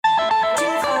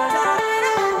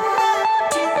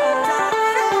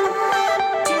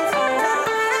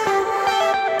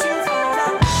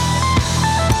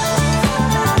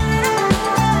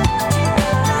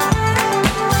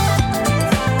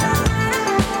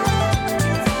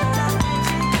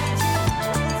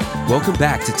Welcome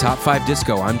back to Top 5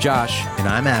 Disco. I'm Josh. And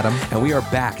I'm Adam. And we are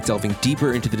back delving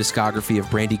deeper into the discography of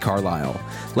Brandi Carlile.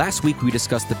 Last week we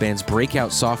discussed the band's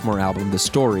breakout sophomore album, The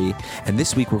Story, and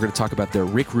this week we're going to talk about their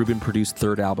Rick Rubin produced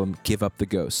third album, Give Up the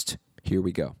Ghost. Here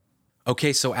we go.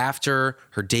 Okay, so after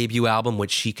her debut album,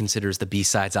 which she considers the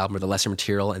B-sides album or the lesser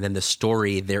material, and then The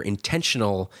Story, their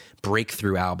intentional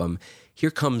breakthrough album, here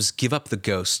comes Give Up the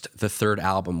Ghost, the third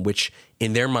album, which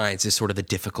in their minds is sort of the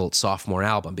difficult sophomore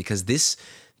album because these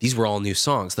were all new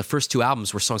songs. The first two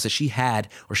albums were songs that she had,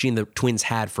 or she and the twins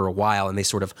had for a while, and they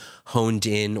sort of honed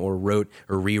in or wrote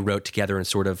or rewrote together and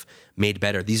sort of made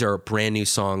better. These are brand new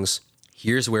songs.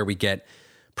 Here's where we get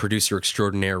producer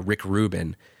extraordinaire Rick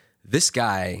Rubin. This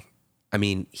guy, I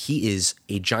mean, he is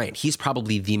a giant. He's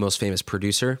probably the most famous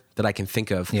producer that I can think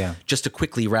of. Yeah. Just to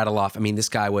quickly rattle off, I mean, this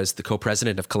guy was the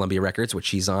co-president of Columbia Records, which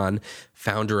he's on,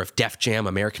 founder of Def Jam,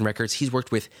 American Records. He's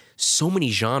worked with so many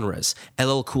genres.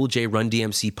 LL Cool J, Run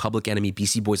DMC, Public Enemy,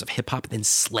 Beastie Boys of hip-hop, then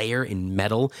Slayer in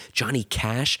metal, Johnny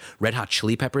Cash, Red Hot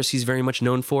Chili Peppers he's very much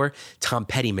known for, Tom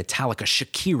Petty, Metallica,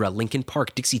 Shakira, Linkin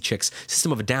Park, Dixie Chicks,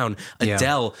 System of a Down,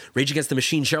 Adele, Rage Against the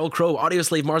Machine, Sheryl Crow,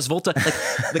 Audioslave, Mars Volta.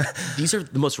 Like these are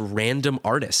the most random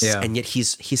artists, and yet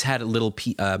he's had a little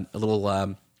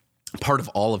part of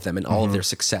all of them and all of their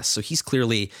success. So he's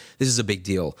clearly, this is a big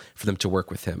deal for them to work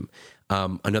with him.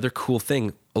 Another cool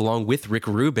thing, along with Rick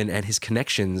Rubin and his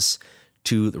connections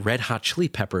to the Red Hot Chili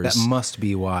Peppers. That must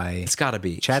be why. It's got to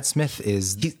be. Chad Smith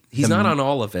is... He's not on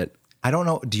all of it. I don't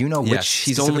know. Do you know which? Yes,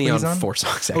 he's only on 4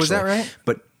 songs, actually. Oh, is that right?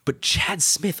 But Chad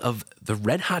Smith of the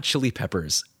Red Hot Chili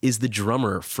Peppers is the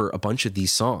drummer for a bunch of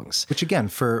these songs. Which again,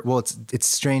 it's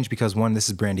strange because one, this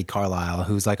is Brandi Carlile,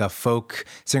 who's like a folk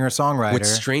singer-songwriter.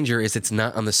 What's stranger is it's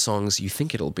not on the songs you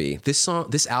think it'll be. This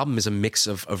album is a mix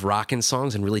of rockin'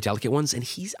 songs and really delicate ones, and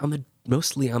he's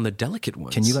mostly on the delicate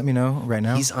ones. Can you let me know right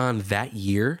now? He's on That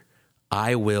Year,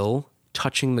 I Will,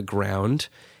 Touching the Ground,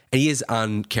 and he is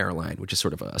on Caroline, which is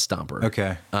sort of a stomper.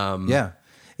 Okay.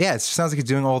 Yeah, it sounds like he's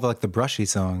doing all the brushy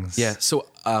songs. Yeah. So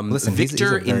listen, Victor he's a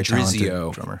very talented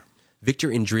Indrizio, drummer. Victor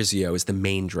Indrizio is the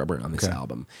main drummer on this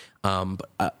album.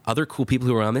 But other cool people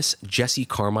who are on this, Jesse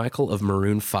Carmichael of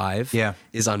Maroon 5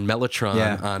 is on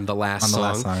Mellotron on the last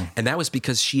song. And that was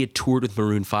because she had toured with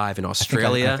Maroon 5 in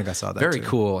Australia. I think I saw that Very too.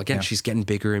 cool. Again, she's getting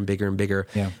bigger and bigger and bigger.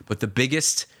 Yeah. But the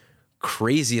biggest,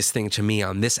 craziest thing to me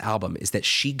on this album is that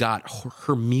she got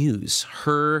her muse,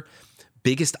 her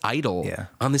biggest idol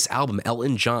on this album,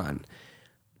 Elton John,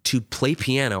 to play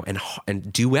piano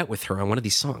and duet with her on one of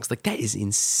these songs. Like, that is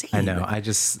insane. I know. I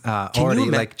just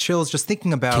already chills just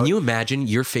thinking about... Can you imagine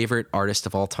your favorite artist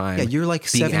of all time? Yeah, you're like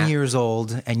 7 years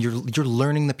old and you're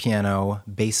learning the piano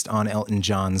based on Elton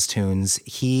John's tunes.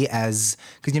 Because,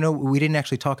 we didn't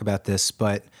actually talk about this,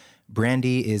 but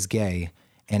Brandi is gay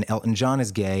and Elton John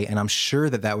is gay. And I'm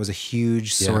sure that was a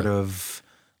huge sort of...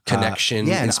 connection,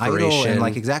 inspiration. Idol,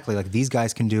 and exactly, these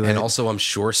guys can do it. And also, I'm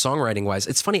sure, songwriting wise,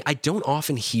 it's funny, I don't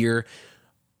often hear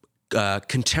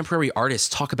contemporary artists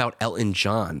talk about Elton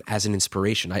John as an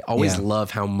inspiration. I always love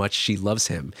how much she loves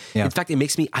him. Yeah. In fact, it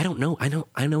makes me, I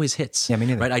know his hits. Yeah, me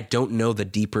neither. Right? I don't know the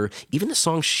deeper, even the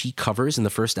songs she covers in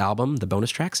the first album, the bonus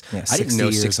tracks, Yeah, I didn't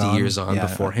know 60 Years On Yeah,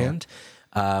 beforehand.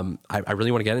 I really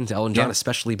want to get into Elton John,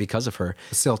 especially because of her.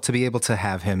 Still, to be able to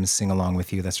have him sing along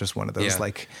with you, that's just one of those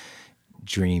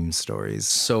dream stories.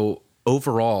 So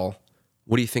overall,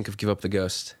 what do you think of Give Up the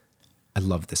Ghost? I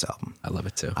love this album. I love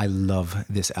it too. I love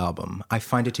this album. I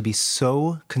find it to be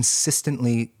so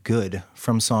consistently good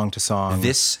from song to song.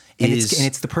 It's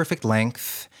the perfect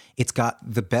length. It's got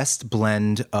the best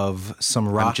blend of some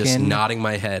rockin'. I'm just nodding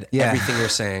my head. Everything you're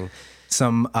saying.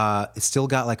 It's still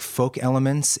got folk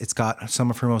elements. It's got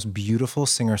some of her most beautiful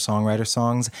singer-songwriter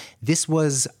songs. This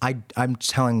was, I'm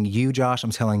telling you, Josh, I'm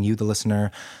telling you, the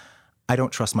listener, I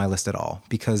don't trust my list at all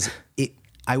because it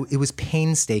was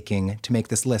painstaking to make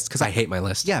this list. Because I hate my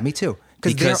list. Yeah, me too.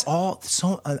 Because they're all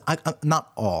so,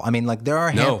 not all. I mean, there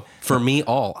are... For me,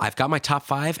 all. I've got my top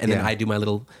 5 and then I do my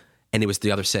little... And it was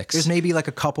the other 6. There's maybe a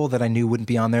couple that I knew wouldn't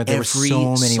be on there. There were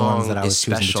so many ones that I was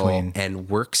choosing between. And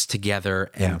works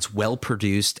together, and it's well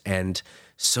produced and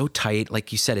so tight.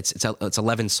 Like you said, it's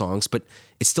 11 songs, but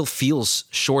it still feels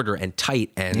shorter and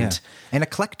tight and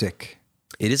eclectic.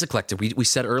 It is eclectic. We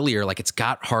said earlier, it's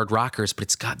got hard rockers, but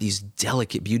it's got these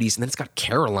delicate beauties, and then it's got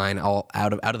Caroline all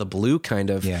out of the blue, kind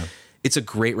of. Yeah. It's a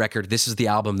great record. This is the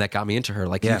album that got me into her.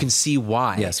 You can see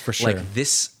why. Yes, for sure.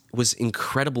 This was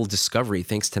incredible discovery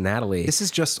thanks to Natalie. This is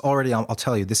just already, I'll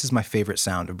tell you, this is my favorite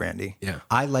sound of Brandi. Yeah.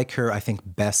 I like her, I think,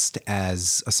 best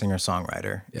as a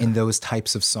singer-songwriter in those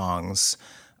types of songs.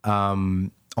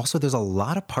 Also, there's a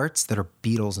lot of parts that are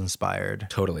Beatles inspired.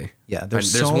 Totally. Yeah,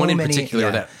 There's so one in many, particular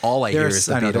yeah. that all I hear is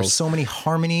the I know, Beatles. there's so many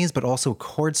harmonies, but also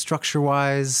chord structure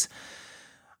wise.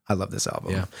 I love this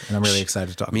album. Yeah. And I'm really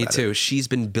excited to talk about it. Me too. She's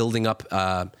been building up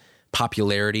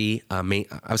popularity. I was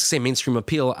gonna say mainstream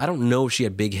appeal. I don't know if she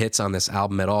had big hits on this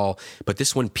album at all, but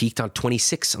this one peaked on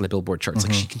 26 on the Billboard charts.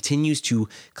 Like she continues to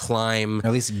climb, Or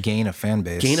at least gain a fan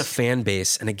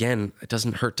base. And again, it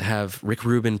doesn't hurt to have Rick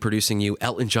Rubin producing you,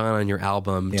 Elton John on your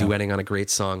album, duetting on a great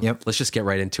song. Yep. Let's just get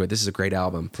right into it. This is a great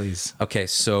album. Please. Okay,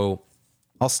 so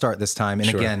I'll start this time.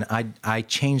 And again, I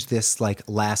changed this like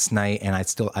last night, and I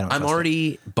don't I'm trust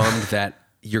already bummed that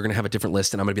you're gonna have a different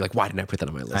list, and I'm gonna be like, why didn't I put that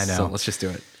on my list? I know. So let's just do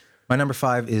it. My number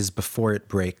 5 is Before It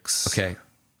Breaks. Okay,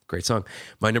 great song.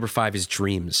 My number 5 is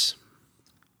Dreams.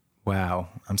 Wow.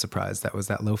 I'm surprised that was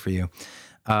that low for you.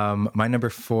 My number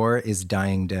 4 is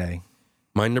Dying Day.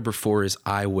 My number 4 is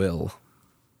I Will.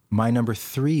 My number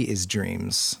 3 is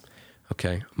Dreams.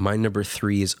 Okay. My number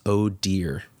 3 is Oh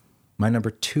Dear. My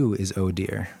number 2 is Oh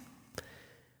Dear.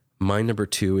 My number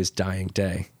 2 is Dying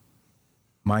Day.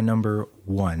 My number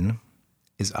 1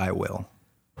 is I Will.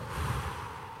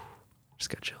 Just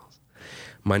got chills.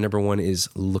 My number 1 is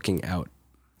Looking Out.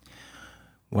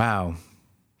 Wow.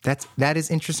 That is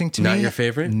interesting to me. Not your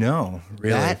favorite? No.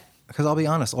 Really? Because I'll be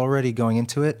honest, already going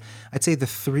into it, I'd say the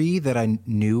 3 that I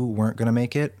knew weren't going to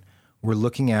make it were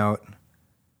Looking Out,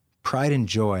 Pride and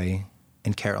Joy,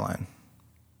 and Caroline.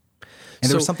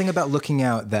 And there was something about Looking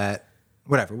Out that,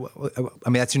 whatever. I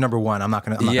mean, that's your number 1. I'm not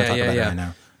going to talk about it right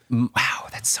now. Wow,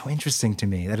 that's so interesting to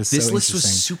me. That is so interesting. This list was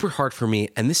super hard for me,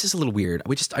 and this is a little weird.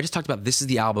 I just talked about this is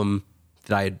the album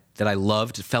that I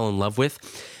loved, fell in love with.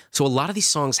 So a lot of these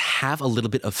songs have a little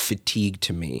bit of fatigue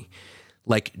to me.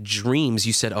 Like Dreams,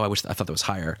 you said, I thought that was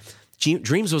higher.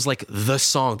 Dreams was like the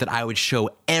song that I would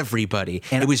show everybody.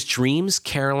 And it was Dreams,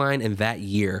 Caroline, and That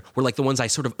Year were like the ones I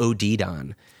sort of OD'd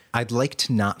on. I'd like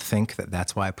to not think that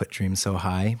that's why I put Dreams so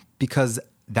high, because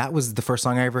that was the first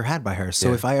song I ever had by her.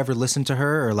 So if I ever listened to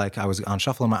her, or like I was on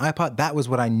shuffle on my iPod, that was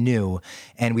what I knew.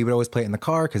 And we would always play it in the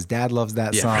car because Dad loves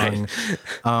that song.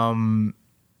 Right.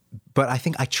 But I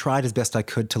think I tried as best I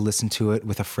could to listen to it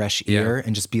with a fresh ear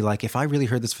and just be like, if I really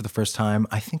heard this for the first time,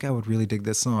 I think I would really dig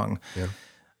this song. Yeah.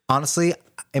 Honestly,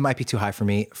 it might be too high for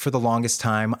me. For the longest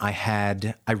time, I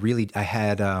had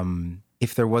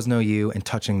If There Was No You and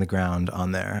Touching the Ground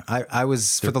on there. I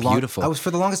was for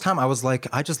the longest time I was like,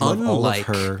 I just love all of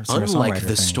her singer-songwriter Unlike The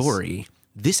things. Story,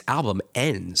 this album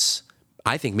ends,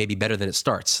 I think, maybe better than it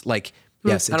starts. Like,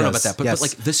 yes, I don't know about that, but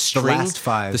like the last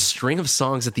 5, the string of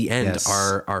songs at the end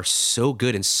are so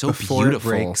good and so Before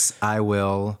beautiful. It Breaks, I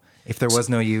Will, If There Was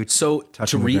No You. So to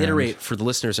Touching the reiterate Ground. for the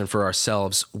listeners and for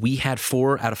ourselves, we had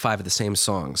 4 out of 5 of the same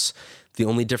songs. The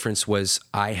only difference was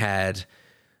I had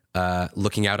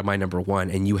Looking Out at my number 1,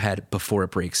 and you had Before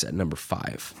It Breaks at number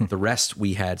 5. The rest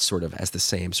we had sort of as the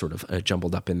same, sort of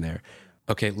jumbled up in there.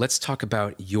 Okay, let's talk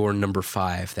about your number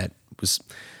 5 that was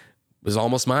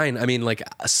almost mine. I mean, like,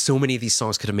 so many of these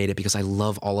songs could have made it because I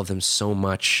love all of them so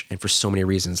much and for so many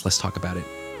reasons. Let's talk about it.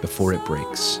 Before It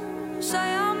Breaks. Say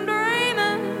I'm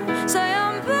dreaming, say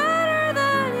I'm better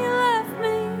than you left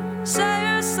me,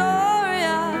 say you're sorry,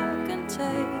 I can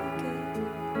take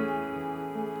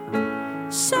it.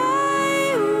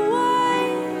 Say you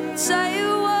wait, say you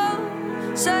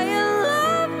won't, say you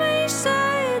love me,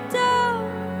 say you don't.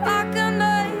 I can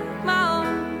make my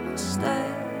own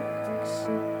mistakes.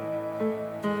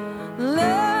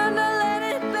 Learn to let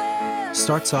it be.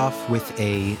 Starts off with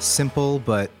a simple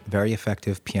but very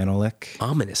effective piano lick.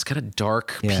 Ominous, kind of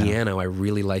dark piano. I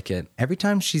really like it. Every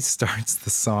time she starts the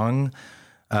song,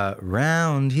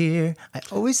 round here, I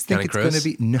always think it's going to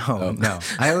be, no.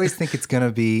 I always think it's going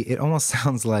to be, it almost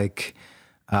sounds like,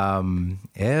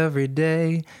 every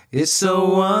day is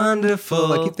so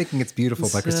wonderful. I keep thinking It's Beautiful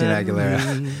by Christina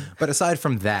Aguilera. But aside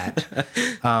from that,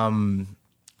 now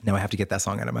I have to get that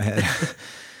song out of my head.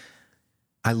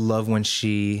 I love when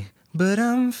but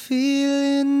I'm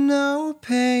feeling no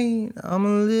pain, I'm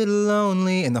a little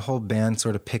lonely, and the whole band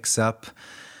sort of picks up.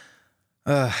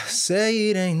 Say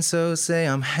it ain't so, say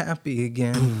I'm happy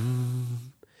again.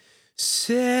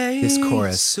 Say This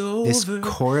chorus is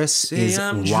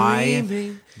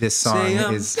why this song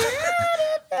is.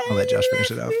 I'll let Josh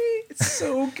finish it off. It's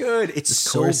so good. It's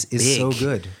This chorus is so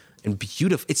good and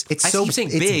beautiful. I so keep saying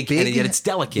it's big, and yet it's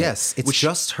delicate. Yes, it's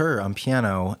just her on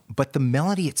piano, but the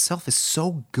melody itself is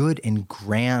so good and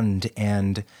grand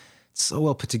and so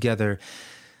well put together.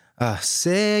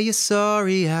 Say you're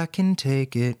sorry, I can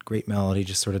take it. Great melody,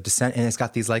 just sort of descent, and it's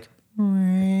got these like.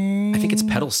 I think it's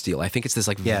pedal steel. I think it's this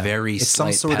like very it's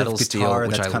slight some sort pedal of guitar steel,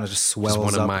 which that I kind of just swells is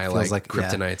one up. of my Feels like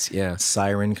kryptonites. Yeah.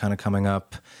 Siren kind of coming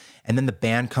up. And then the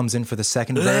band comes in for the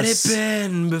second Let verse. it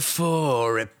bend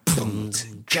before it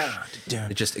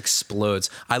it just explodes.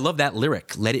 I love that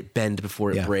lyric. Let it bend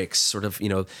before it Yeah. breaks. Sort of,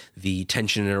 the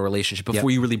tension in a relationship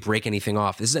before you really break anything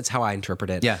off. That's how I interpret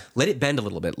it. Yeah. Let it bend a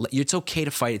little bit. It's okay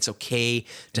to fight. It's okay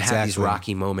to have these Exactly.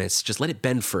 rocky moments. Just let it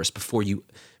bend first before you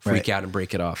freak Right. out and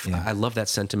break it off. Yeah. I love that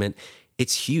sentiment.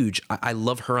 It's huge. I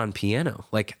love her on piano.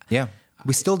 Like, Yeah.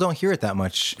 We still don't hear it that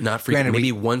much. not for Granted,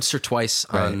 maybe we- once or twice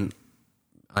on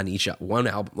each one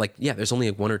album. Like, yeah, there's only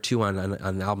one or two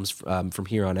on albums from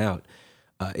here on out.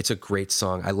 It's a great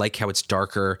song. I like how it's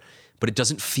darker, but it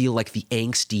doesn't feel like the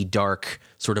angsty dark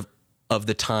sort of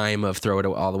the time of Throw It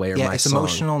All the Way or Yeah, My it's Song.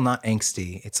 emotional, not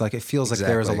angsty. It's like it feels like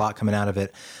there is a Exactly. lot coming out of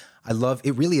it. I love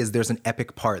it. Really is. There's an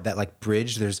epic part, that like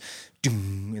bridge. There's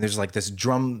doom, and there's like this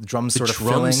drum sort of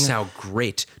filling. Drums sound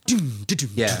great.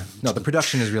 Yeah, no, the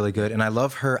production is really good, and I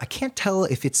love her. I can't tell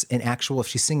if it's if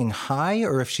she's singing high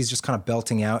or if she's just kind of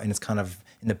belting out and it's kind of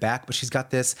in the back, but she's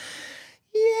got this,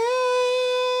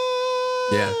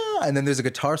 Yeah. and then there's a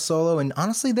guitar solo, and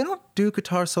honestly, they don't do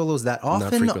guitar solos that often,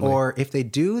 frequently. or if they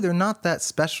do, they're not that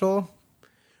special.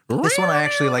 This one I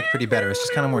actually like pretty better. It's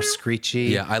just kind of more screechy.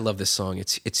 Yeah, I love this song.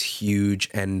 It's huge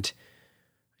and it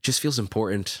just feels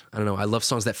important. I don't know. I love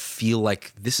songs that feel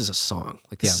like this is a song.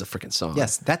 Like this is a freaking song.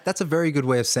 Yes, that's a very good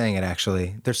way of saying it.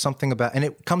 Actually, there's something about, and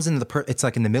it comes into it's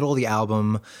like in the middle of the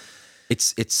album,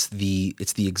 It's the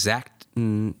exact.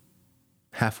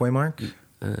 halfway mark.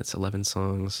 It's 11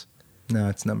 songs. No,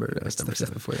 it's number. It's number that's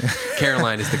 7. before you.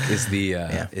 Caroline is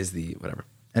the whatever.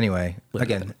 Anyway,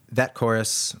 again, that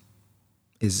chorus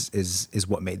is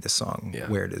what made this song Yeah.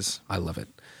 where it is. I love it.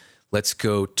 Let's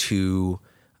go to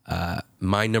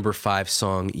my number 5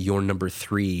 song, your number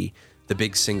 3, the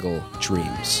big single,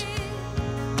 Dreams.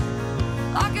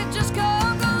 I could just go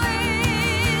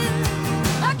clean.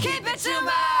 I keep it to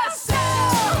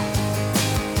myself.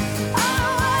 I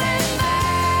know what it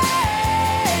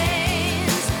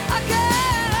means. I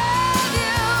can't have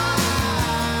you.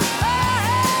 I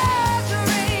had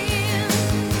dreams,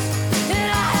 and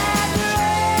I had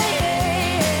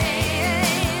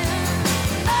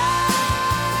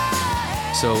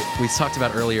dreams. So we talked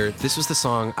about earlier, this was the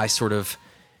song I sort of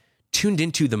tuned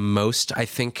into the most, I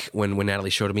think, when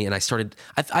Natalie showed it me, and I sort of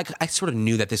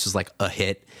knew that this was like a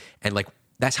hit, and like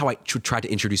that's how I tried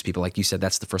to introduce people. Like you said,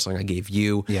 that's the first song I gave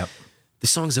you. Yep. The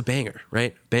song's a banger,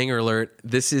 right? Banger alert.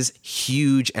 This is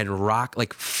huge and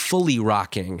fully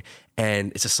rocking.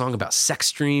 And it's a song about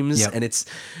sex dreams. Yep. And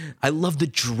I love the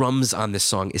drums on this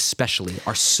song, especially,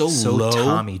 are so So low.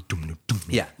 Tommy.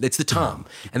 Yeah, it's the tom,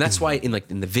 and that's why in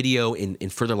the video, in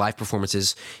further live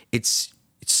performances, it's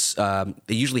they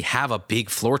usually have a big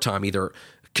floor tom either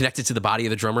connected to the body of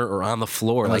the drummer or on the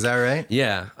floor. Oh, is that right?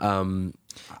 Yeah. And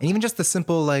even just the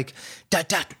simple like da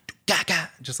da da da,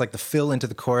 just like the fill into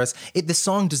the chorus. The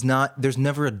song does not. There's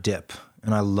never a dip,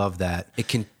 and I love that. It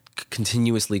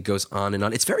continuously goes on and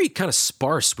on. It's very kind of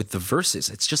sparse with the verses.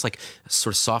 It's just like a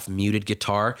sort of soft muted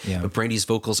guitar. Yeah. But Brandy's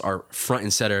vocals are front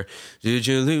and center. Did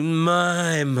you lose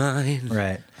my mind?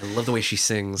 Right. I love the way she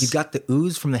sings. You've got the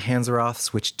ooze from the Hanseroths,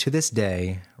 which to this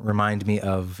day remind me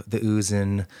of the ooze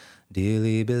in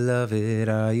Dearly Beloved,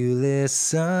 Are You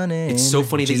Listening? It's so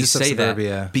funny that you Jesus of say Suburbia.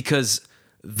 that because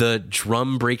the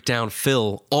drum breakdown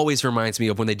fill always reminds me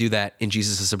of when they do that in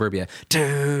Jesus of Suburbia.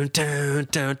 Dun, dun,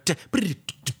 dun, dun. Well,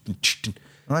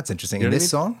 that's interesting. You know In what I this mean?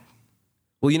 song?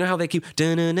 Well, you know how they keep. Okay, it's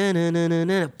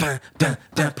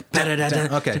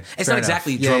fair not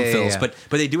exactly enough. drum Yeah, fills, yeah. but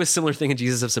they do a similar thing in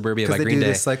Jesus of Suburbia by Because they Green do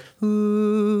Day. this like,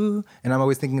 ooh, and I'm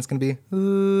always thinking it's going to be,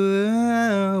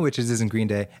 ooh, which isn't Green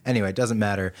Day. Anyway, it doesn't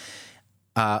matter.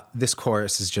 This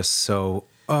chorus is just so,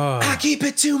 I keep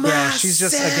it to myself. yeah, she's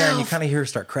just, again, you kind of hear her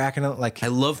start cracking it. Like, I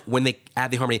love when they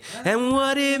add the harmony and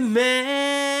what it means.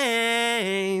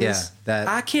 Yeah, that-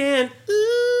 I can't.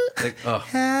 Like, oh.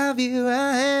 have you,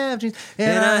 I have dreams,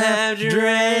 And I have dreams.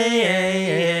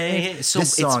 So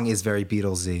this song is very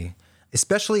Beatlesy,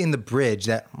 especially in the bridge.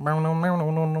 That There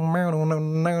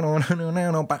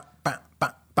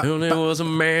was a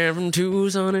man from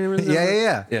Tucson, Arizona.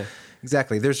 yeah. Yeah.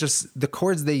 Exactly. There's just the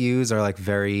chords they use are like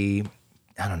very,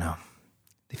 I don't know.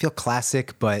 They feel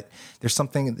classic, but there's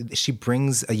something. She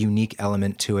brings a unique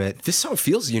element to it. This song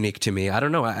feels unique to me. I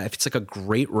don't know. It's like a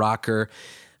great rocker.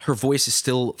 Her voice is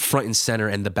still front and center,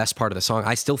 and the best part of the song,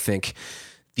 I still think,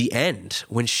 the end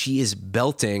when she is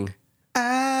belting,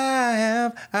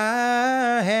 I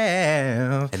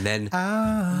have, and then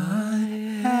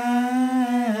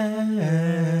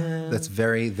that's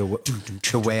very the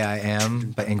way I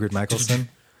am by Ingrid Michaelson.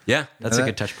 yeah, that's a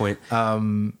good touch point.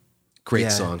 Great Yeah,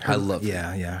 song. her- I love it.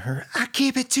 Yeah. Her I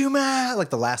keep it to my, like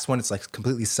the last one. It's like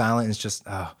completely silent. It's just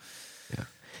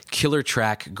killer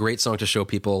track, great song to show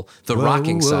people the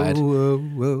rocking side.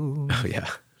 Whoa. Oh yeah,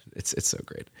 it's so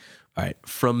great. All right,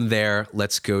 from there,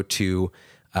 let's go to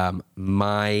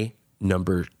my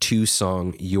number 2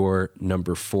 song, your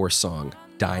number 4 song,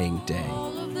 Dying Day.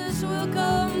 All of this will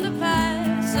come to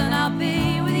pass, and I'll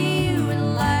be with you at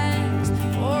last,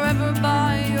 forever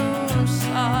by your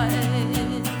side.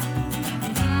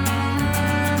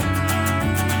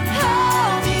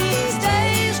 How these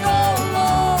days go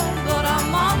long, but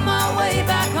I'm on my way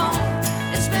back home.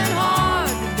 It's been hard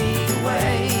to be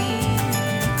away.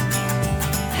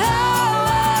 How I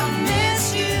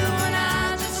miss you, and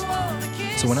I just want to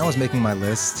kiss So when I was making my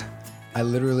list, I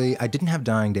didn't have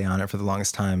Dying Day on it for the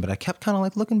longest time, but I kept kind of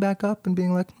like looking back up and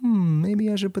being like,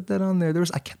 maybe I should put that on there.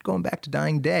 I kept going back to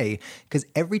Dying Day because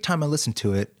every time I listened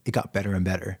to it, it got better and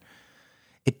better.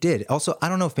 It did. Also, I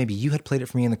don't know if maybe you had played it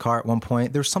for me in the car at one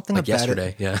point. There was something Like about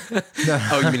yesterday, it. yeah.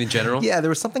 Oh, you mean in general? Yeah, there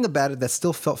was something about it that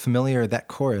still felt familiar. That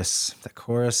chorus,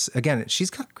 again, she's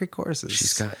got great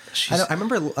choruses. I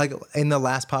remember like in the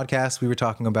last podcast we were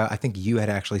talking about, I think you had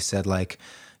actually said like,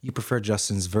 you prefer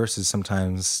Justin's verses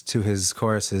sometimes to his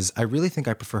choruses. I really think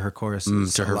I prefer her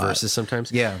choruses To her a lot. verses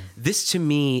sometimes. Yeah. This to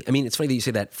me, I mean, it's funny that you say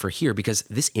that for here because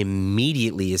this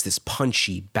immediately is this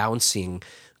punchy, bouncing,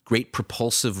 great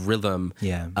propulsive rhythm.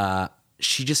 Yeah.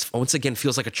 She just once again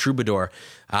feels like a troubadour.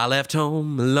 I left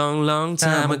home a long, long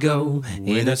time ago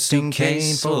in a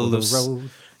suitcase full of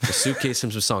a suitcase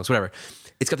of songs, whatever.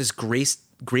 It's got this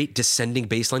great descending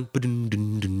bass line.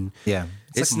 Yeah.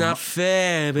 It's like not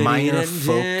fair. minor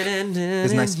folk.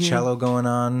 There's nice cello going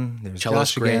on. There's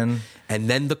Cello's Josh great. again. And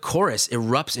then the chorus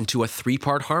erupts into a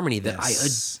 3-part harmony that Yes. I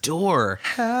adore.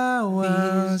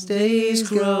 How these days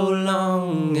grow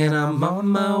long and I'm on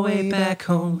my way back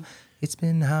home. It's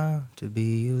been hard to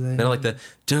be you lately. Then I like the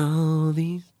all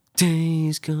these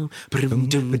days go.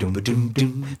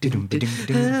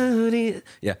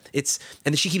 Yeah, it's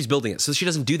and then she keeps building it. So she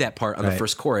doesn't do that part on the Right.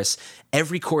 first chorus.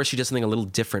 Every chorus she does something a little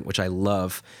different, which I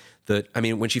love.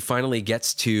 When she finally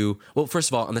gets to, well, first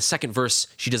of all, on the second verse,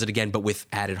 she does it again, but with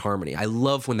added harmony. I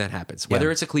love when that happens. Whether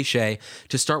Yeah. it's a cliche,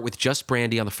 to start with just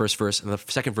Brandy on the first verse and the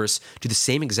second verse do the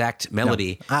same exact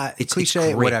melody. It's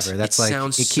cliche, great. whatever. That's it like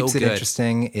sounds it keeps so it good.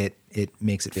 interesting. It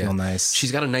makes it feel nice.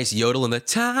 She's got a nice yodel and the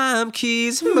time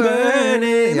keeps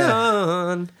burning Yeah.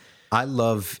 on. I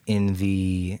love in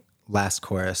the last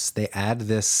chorus they add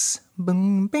this.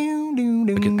 Boom, boom, boom,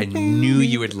 boom, I knew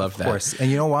you would love that. Of course, and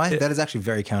you know why? That is actually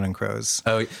very Counting Crows.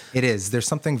 Oh, it is. There's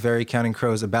something very Counting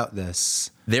Crows about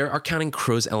this. there are Counting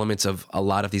Crows elements of a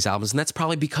lot of these albums, and that's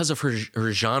probably because of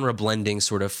her genre blending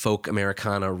sort of folk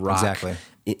Americana rock. Exactly.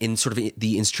 In sort of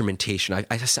the instrumentation.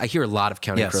 I hear a lot of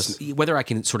Counting Yes. Crows, whether I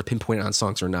can sort of pinpoint it on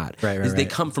songs or not. Right, They right.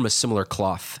 come from a similar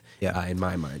cloth Yeah. in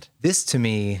my mind. This to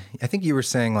me, I think you were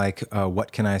saying like,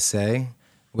 what can I say?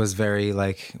 Was very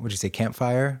like, what'd you say,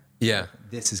 Campfire? Yeah.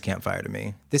 This is Campfire to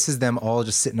me. This is them all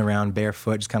just sitting around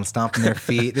barefoot, just kind of stomping their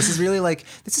feet. This is really like,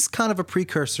 this is kind of a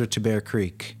precursor to Bear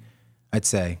Creek, I'd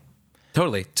say.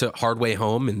 Totally. To Hard Way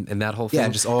Home and that whole thing. Yeah,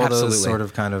 just all Absolutely. those sort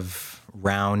of kind of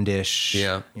roundish.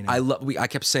 Yeah, you know. I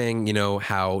kept saying,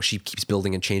 how she keeps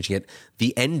building and changing it.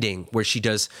 The ending where she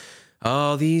does,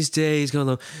 all these days go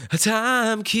low,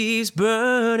 time keeps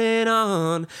burning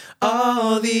on.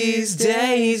 All these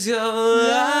days go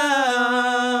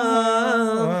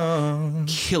on.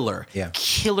 Killer, Yeah.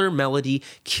 killer melody,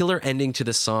 killer ending to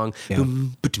the song.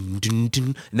 Boom, ba-dum, dum,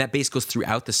 dum. And that bass goes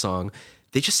throughout the song.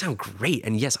 They just sound great.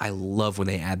 And yes, I love when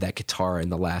they add that guitar in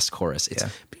the last chorus. It's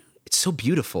so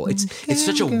beautiful. It's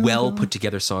such a well put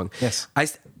together song. Yes.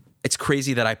 It's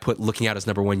crazy that I put Looking Out as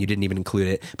number 1. You didn't even include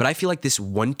it. But I feel like this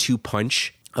 1-2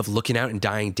 punch of Looking Out and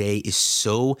Dying Day is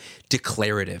so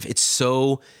declarative. It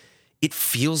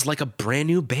feels like a brand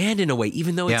new band in a way,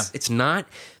 even though it's not.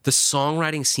 The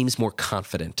songwriting seems more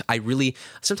confident.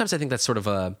 Sometimes I think that's sort of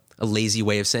a lazy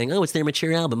way of saying, oh, it's their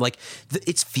mature album. Like,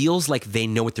 it feels like they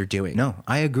know what they're doing. No,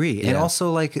 I agree. And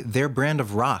also like their brand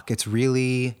of rock, it's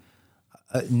really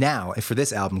now for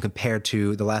this album compared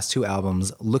to the last 2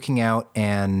 albums, Looking Out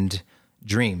and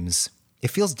Dreams, it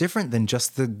feels different than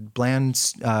just the bland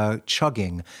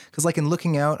chugging. Because like in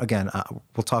Looking Out, again,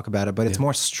 we'll talk about it, but it's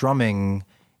more strumming.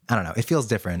 I don't know. It feels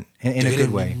different in a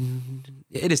good way.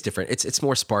 It is different. It's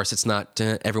more sparse. It's not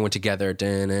everyone together.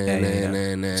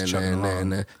 It's chugging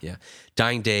along. Yeah.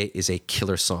 Dying Day is a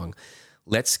killer song.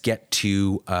 Let's get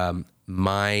to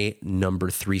my number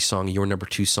 3 song, your number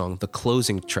 2 song, the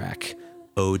closing track,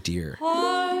 Oh Dear.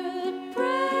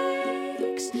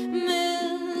 Heartbreaks,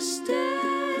 mistakes,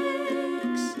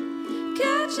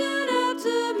 catching up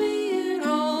to me in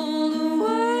all the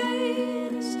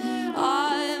ways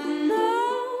I've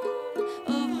known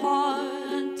of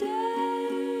hard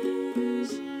days.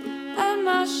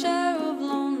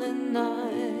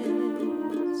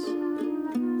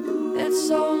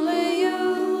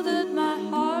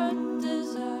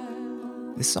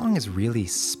 This song is really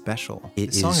special.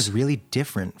 It This song is. is really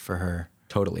different for her.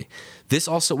 Totally. This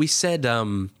also, we said,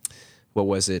 what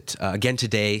was it? Again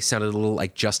Today sounded a little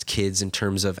like Just Kids in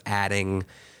terms of adding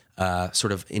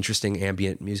sort of interesting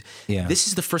ambient music. Yeah. This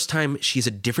is the first time she has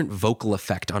a different vocal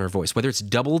effect on her voice, whether it's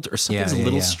doubled or something's Yeah, a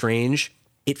little yeah. strange.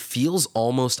 It feels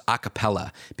almost a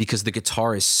cappella because the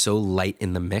guitar is so light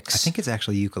in the mix. I think it's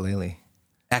actually ukulele.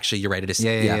 Actually, you're right. It is.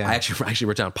 Yeah. I actually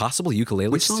wrote down possible ukulele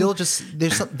Which song. still just,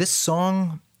 this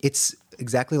song, it's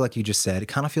exactly like you just said. It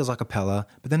kind of feels like a cappella,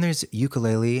 but then there's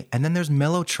ukulele, and then there's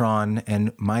Mellotron,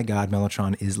 and my God,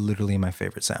 Mellotron is literally my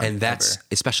favorite sound. and that's ever.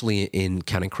 especially in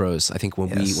Counting Crows. I think when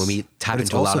Yes. we tap But it's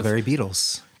into a lot also of very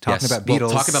Beatles. Talking Yes. about Well,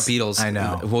 Beatles. talk about Beatles. I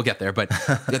know. We'll get there. But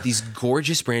you got these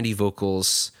gorgeous Brandy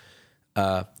vocals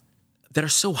that are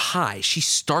so high. She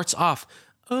starts off,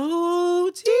 oh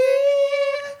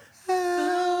dear,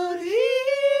 oh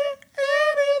dear,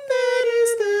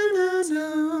 everybody's gonna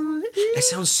know. It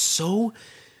sounds so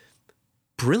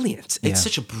brilliant. Yeah. It's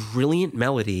such a brilliant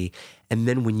melody. And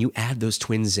then when you add those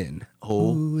twins in,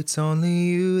 oh, Ooh, it's only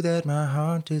you that my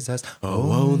heart desires.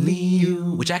 only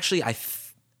you. Which actually,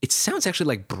 it sounds actually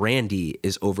like Brandy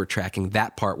is overtracking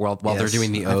that part while they're Yes.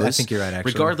 doing the I O's. think you're right,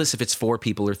 actually. Regardless if it's 4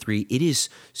 people or 3, it is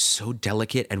so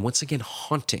delicate and once again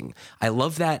haunting. I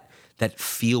love that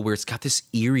feel where it's got this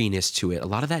eeriness to it. A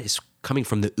lot of that is coming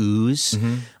from the ooze.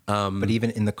 But even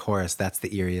in the chorus, that's the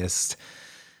eeriest.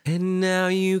 And now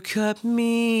you cut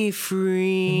me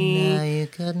free. you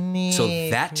cut me. So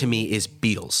that to me is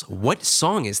Beatles. What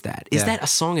song is that? Is Yeah. that a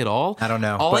song at all? I don't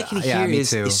know. All I but, can yeah, hear me is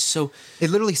too. so.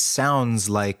 It literally sounds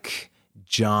like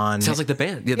John. Sounds like the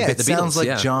band. Yeah, yeah, the it Beatles. sounds like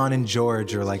yeah. John and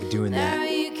George are like doing Now that.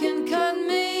 you can cut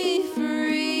me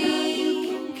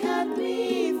free.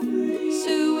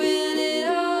 So when it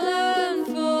all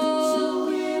unfolds,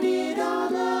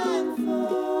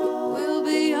 we'll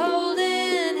be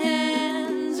holding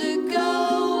hands or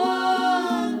go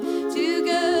on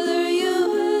together, you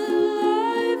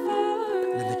and I.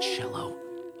 And then the cello.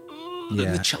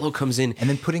 Yeah. The cello comes in. And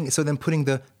then putting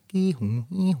the ee-hoo,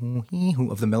 ee-hoo,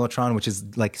 ee-hoo of the Mellotron, which is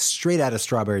like straight out of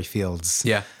Strawberry Fields.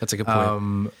 Yeah, that's a good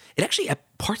point. It actually at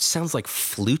parts sounds like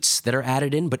flutes that are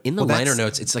added in, but in the Well, liner that's-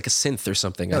 notes, it's like a synth or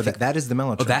something. No, I think. that is the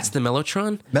Mellotron. Oh, that's the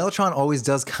Mellotron? Mellotron always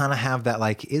does kind of have that,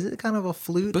 like, is it kind of a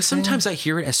flute? But sometimes I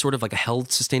hear it as sort of like a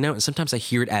held sustain note, and sometimes I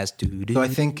hear it as doo-doo.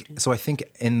 So I think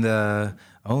in the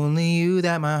only you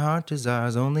that my heart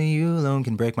desires, only you alone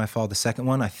can break my fall. The second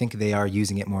one, I think they are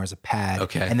using it more as a pad.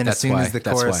 Okay, and then as that's soon why, as the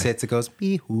that's chorus why. hits, it goes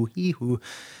hee-hoo, hee-hoo.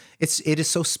 It is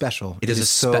so special. It is a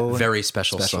so very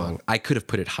special song. I could have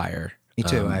put it higher. Me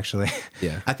too, actually.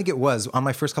 yeah. I think it was on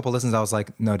my first couple listens. I was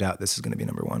like, no doubt this is going to be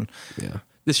number one. Yeah.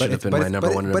 This should have been my number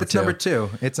one and But it's number two.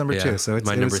 It's number Yeah, two. So it's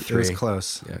my it number was, It was 3.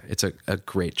 close. Yeah, it's a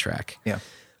great track. Yeah.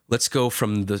 Let's go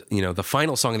from the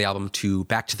final song of the album to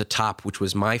Back to the Top, which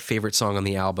was my favorite song on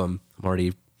the album. I'm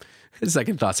already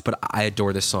second thoughts, but I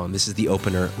adore this song. This is the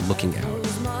opener, Looking Out.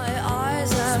 Close my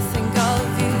eyes, I think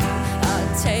of you.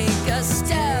 I take a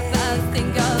step, I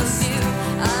think of you.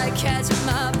 I catch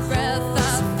my breath,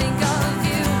 I think of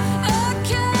you. I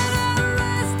cannot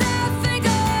rest, I think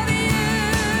of you.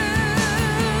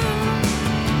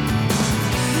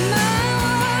 My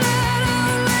one and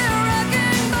only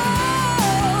wrecking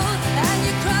ball, and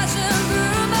you're crashing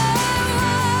through my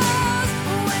walls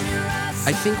when you're outside.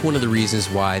 I think one of the reasons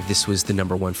why this was the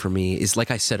number one for me is,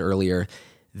 like I said earlier,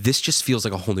 this just feels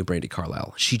like a whole new Brandi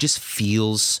Carlile. She just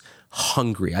feels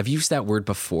hungry. I've used that word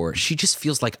before. She just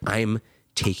feels like I'm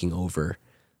taking over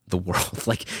the world.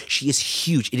 Like, she is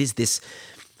huge. It is this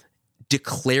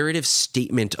declarative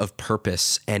statement of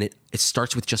purpose, and it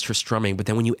starts with just her strumming, but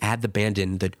then when you add the band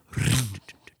in,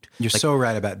 You're so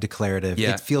right about declarative.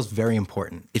 Yeah. It feels very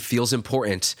important. it feels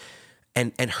important.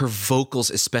 And her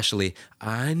vocals especially,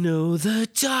 I know the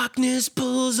darkness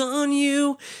pulls on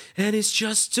you, and it's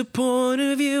just a point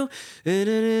of view.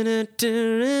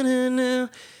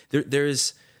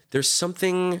 There's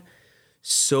something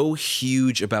so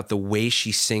huge about the way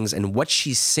she sings and what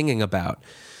she's singing about.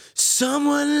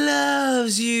 Someone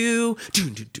loves you.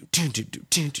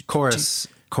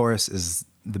 Chorus is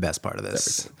the best part of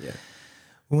this. Yeah.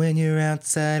 When you're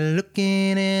outside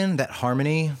looking in, that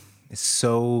harmony is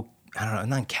so, I don't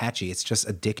know, not catchy. It's just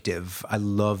addictive. I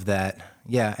love that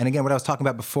Yeah. And again, what I was talking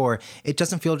about before, it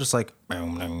doesn't feel just like it's I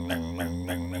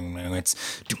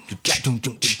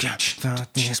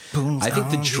think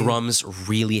the drums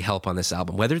really help on this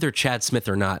album, whether they're Chad Smith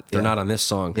or not. They're not on this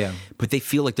song, but they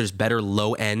feel like there's better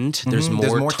low end. There's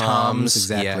more toms.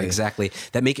 Exactly. Yeah, exactly.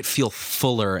 That make it feel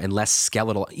fuller and less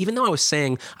skeletal. Even though I was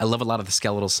saying I love a lot of the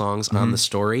skeletal songs on the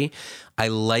story, I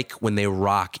like when they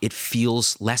rock, it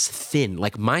feels less thin.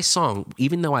 Like my song,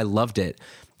 even though I loved it,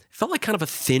 felt like kind of a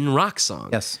thin rock song.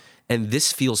 Yes. And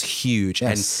this feels huge.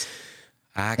 Yes.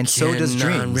 And so does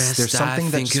Dreams. Rest, There's something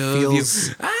that just feels...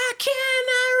 I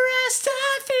cannot rest,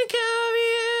 I think of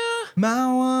you.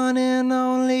 My one and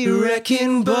only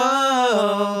wrecking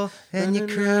ball, and you're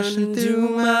crashing through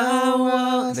my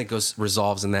walls. And it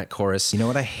resolves in that chorus. You know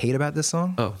what I hate about this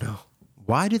song? Oh, no.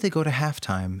 Why do they go to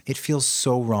halftime? It feels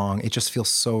so wrong. It just feels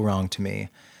so wrong to me.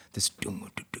 This...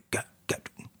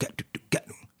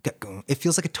 It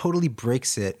feels like it totally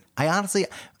breaks it. I honestly,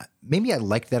 maybe I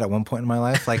liked that at one point in my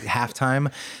life, like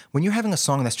halftime. When you're having a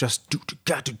song that's just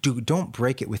don't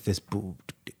break it with this.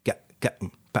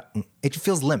 It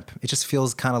feels limp. It just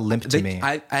feels kind of limp to me.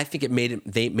 I think it made it.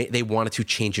 They wanted to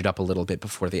change it up a little bit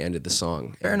before they ended the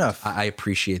song. Fair enough. I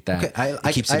appreciate that. Okay, I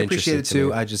appreciate it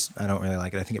too. I don't really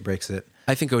like it. I think it breaks it.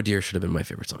 I think "Oh Dear" should have been my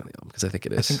favorite song on the album because I think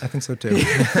it is. I think so too.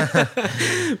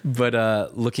 But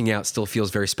 "Looking Out" still feels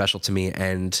very special to me.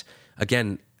 And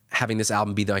again, having this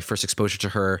album be my first exposure to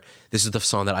her, this is the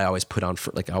song that I always put on.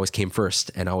 I always came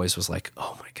first, and always was like,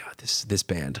 "Oh my god, this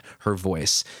band, her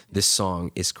voice, this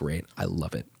song is great. I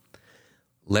love it."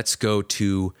 Let's go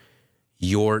to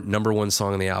your number one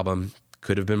song on the album.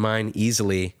 Could have been mine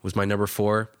easily. Was my number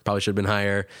 4. Probably should have been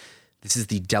higher. This is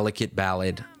the delicate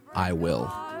ballad, "I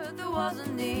Will." There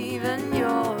wasn't even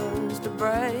yours to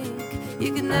break.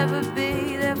 You could never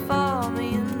be there for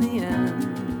me in the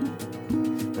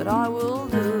end, but I will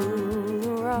do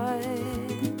the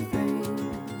right thing.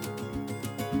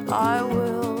 I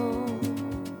will,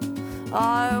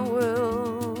 I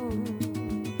will,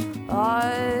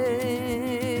 I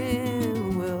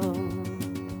will,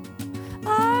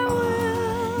 I will.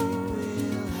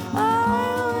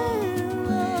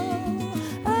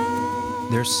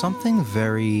 There's something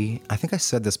very, I think I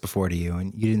said this before to you,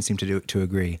 and you didn't seem to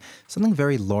agree. Something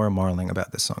very Laura Marling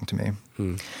about this song to me.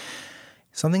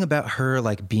 Something about her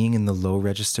like being in the low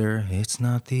register. It's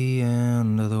not the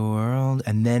end of the world.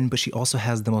 And then, but she also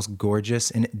has the most gorgeous,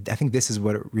 and I think this is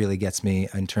what it really gets me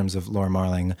in terms of Laura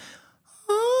Marling.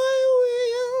 I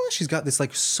will. She's got this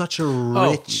like such a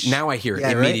rich. Now I hear it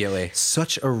immediately. Right?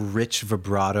 Such a rich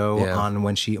vibrato on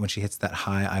when she hits that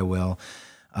high. I will.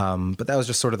 But that was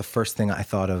just sort of the first thing I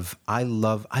thought of. I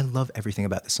love everything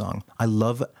about the song. I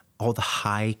love all the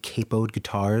high capoed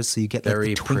guitars, so you get like, very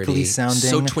the twinkly pretty sounding.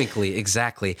 So twinkly,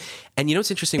 exactly. And you know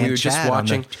what's interesting? And We were Chad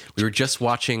just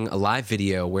watching a live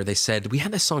video where they said we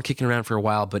had this song kicking around for a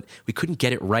while, but we couldn't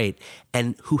get it right.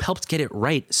 And who helped get it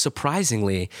right,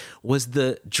 surprisingly, was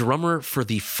the drummer for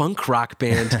the funk rock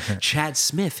band Chad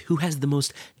Smith, who has the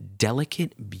most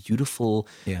delicate, beautiful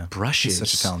brushes. He's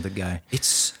such a talented guy.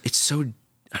 It's so,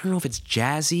 I don't know if it's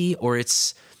jazzy or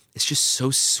it's just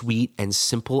so sweet and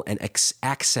simple and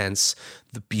accents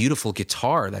the beautiful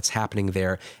guitar that's happening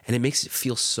there. And it makes it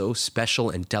feel so special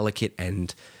and delicate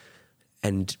and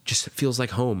just feels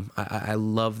like home. I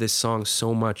love this song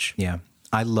so much. Yeah.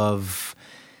 I love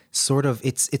sort of,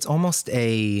 it's almost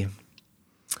the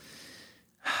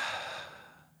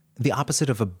opposite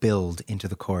of a build into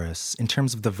the chorus. In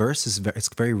terms of the verse, it's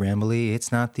very rambly.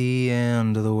 It's not the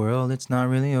end of the world. It's not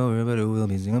really over, but it will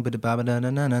be.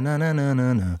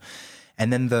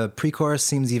 And then the pre-chorus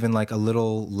seems even like a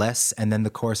little less, and then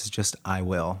the chorus is just "I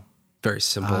will." Very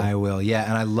simple. I will, yeah.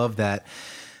 And I love that.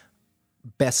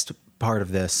 Best part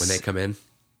of this When they come in,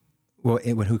 well,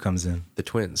 when who comes in? the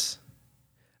twins.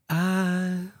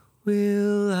 I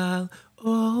will, I'll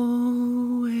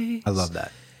always. I love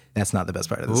that. That's not the best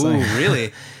part of the Ooh, song.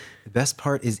 really? The best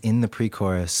part is in the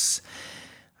pre-chorus.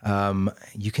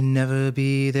 You can never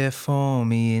be there for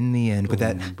me in the end. But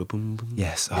that,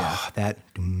 yes, that.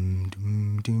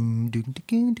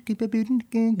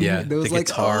 Yeah, Those the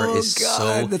guitar is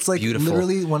so that's like beautiful.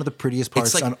 literally one of the prettiest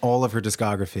parts like- on all of her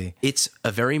discography. It's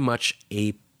a very much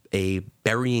a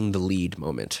burying the lead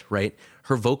moment, right?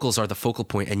 Her vocals are the focal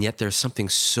point, and yet there's something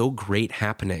so great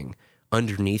happening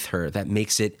underneath her that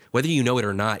makes it, whether you know it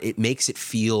or not, it makes it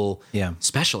feel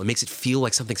special. It makes it feel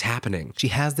like something's happening. She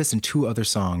has this in 2 other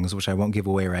songs, which I won't give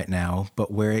away right now,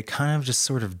 but where it kind of just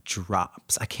sort of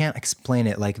drops. I can't explain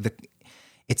it. Like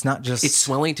it's not just... It's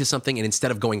swelling to something, and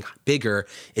instead of going bigger,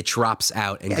 it drops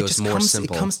out and goes more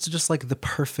simple. It comes to just like the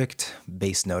perfect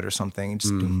bass note or something.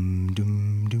 Just doom,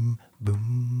 doom, doom,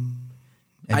 boom.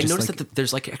 And I just, noticed like, that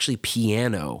there's like actually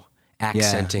piano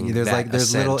accenting. there's that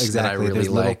there's little ascent that I really there's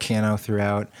little like. piano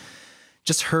throughout.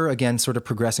 Just her again, sort of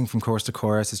progressing from chorus to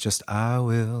chorus. It's just I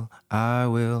will,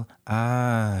 in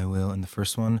the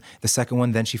first one. The second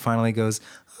one, then she finally goes,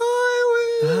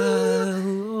 I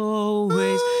will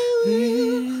always.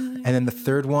 and then the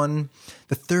third one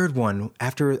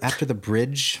after the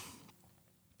bridge.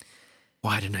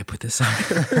 Why didn't I put this on?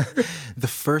 The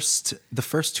first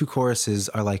two choruses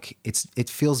are like it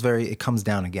comes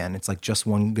down again. It's like just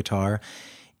one guitar.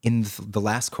 In the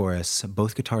last chorus,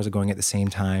 both guitars are going at the same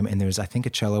time, and there's, I think, a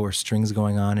cello or strings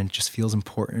going on, and it just feels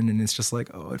important, and it's just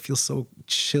like, oh, it feels so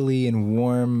chilly and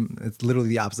warm. It's literally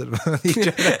the opposite of each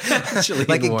other. Chilly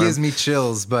like and it warm. gives me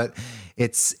chills, but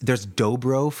there's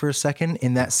dobro for a second.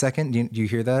 In that second, do you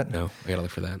hear that? No, I gotta look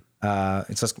for that.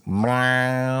 It's just,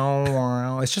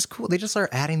 it's just cool. They just are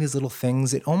adding these little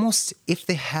things. It almost, if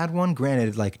they had one,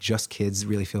 granted, like Just Kids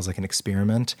really feels like an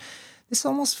experiment. This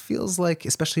almost feels like,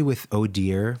 especially with Oh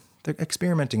Dear, they're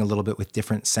experimenting a little bit with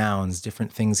different sounds,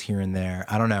 different things here and there.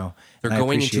 I don't know. They're And I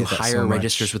going into appreciate that higher so much.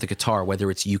 registers with the guitar,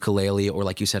 whether it's ukulele or,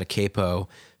 like you said, a capo.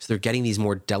 So they're getting these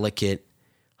more delicate,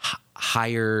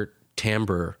 higher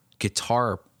timbre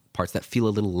guitar parts that feel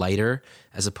a little lighter,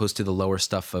 as opposed to the lower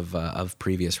stuff of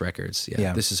previous records.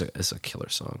 Yeah. This is a killer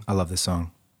song. I love this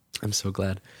song. I'm so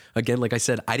glad. Again, like I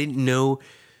said, I didn't know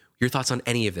your thoughts on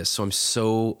any of this,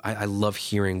 so I love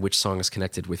hearing which song is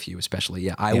connected with you, especially.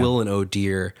 Yeah, I Will and Oh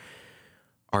Dear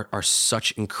are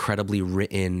such incredibly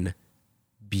written,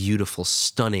 beautiful,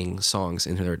 stunning songs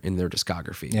in their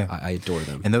discography. Yeah. I adore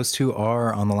them. And those two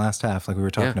are on the last half, like we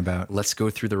were talking about. Let's go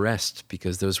through the rest,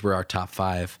 because those were our top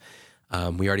 5.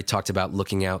 We already talked about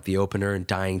Looking Out, the opener, and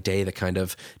Dying Day, the kind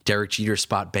of Derek Jeter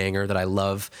spot banger that I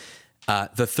love.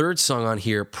 The third song on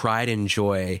here, Pride and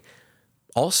Joy,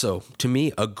 also, to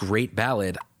me, a great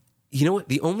ballad. You know what?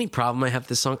 The only problem I have with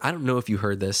this song, I don't know if you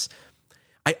heard this.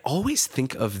 I always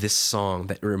think of this song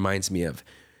that it reminds me of.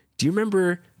 Do you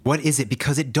remember What is it?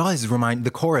 Because it does remind the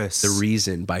chorus. The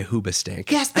Reason by Hoobastank?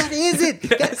 Yes, that is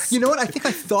it. You know what? I think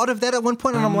I thought of that at one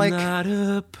point, and I'm like, not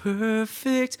a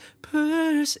perfect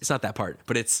person. It's not that part,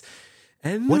 but it's.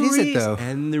 And What the is it, reason- though?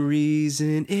 And the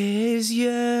reason is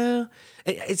you.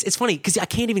 It's funny because I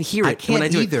can't even hear it I can't when I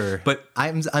do either. it. But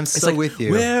I'm it's so like, with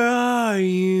you. Where are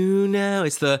you now?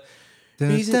 It's the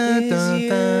reason dun, is dun, you.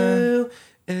 dun.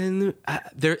 And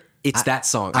there, it's that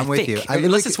song. I'm I with think. you.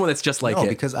 Unless it's one that's just like no, it.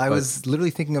 because I was literally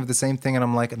thinking of the same thing, and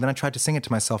I'm like, and then I tried to sing it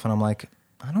to myself, and I'm like,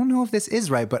 I don't know if this is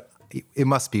right, but it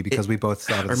must be because we both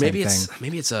thought of the Or same maybe thing.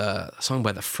 maybe it's a song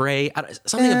by The Fray.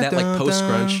 Something of that, like post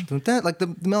grunge. Like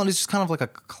the melody's just kind of like a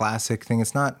classic thing.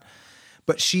 It's not,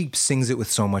 but she sings it with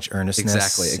so much earnestness.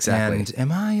 Exactly. And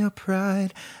am I your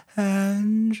pride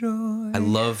and joy? I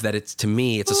love that to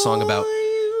me, it's a song about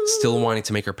still wanting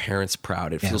to make her parents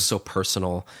proud. It feels so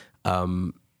personal.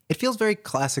 It feels very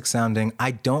classic sounding.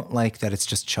 I don't like that it's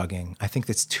just chugging. I think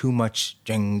that's too much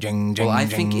jing, jing, jing. Well, I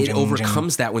jing, think it jing,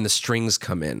 overcomes that when the strings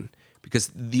come in, because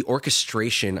the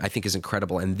orchestration, I think, is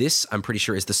incredible. And this, I'm pretty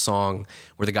sure, is the song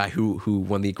where the guy who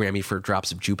won the Grammy for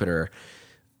Drops of Jupiter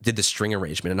did the string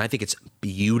arrangement. And I think it's a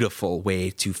beautiful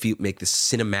way to make this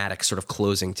cinematic sort of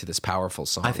closing to this powerful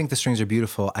song. I think the strings are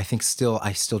beautiful. I still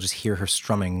just hear her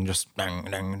strumming, just dang,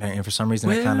 dang, dang. And for some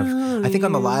reason, I think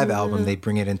on the live album, they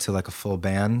bring it into like a full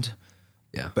band.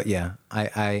 Yeah. But yeah,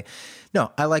 I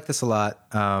like this a lot.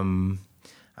 I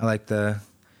like the,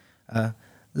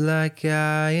 like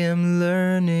I am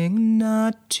learning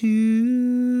not to.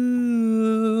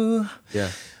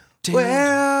 Yeah.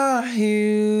 Where are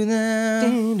you now?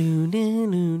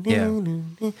 Yeah.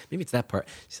 Maybe it's that part.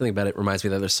 Something about it reminds me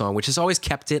of the other song, which has always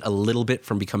kept it a little bit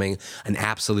from becoming an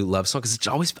absolute love song. Because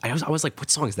I was always like,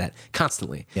 what song is that?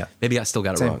 Constantly. Yeah. Maybe I still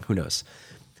got it wrong. Who knows?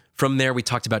 From there, we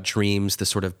talked about Dreams, the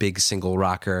sort of big single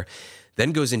rocker.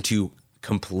 Then goes into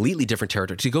completely different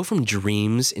territory. To go from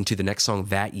Dreams into the next song,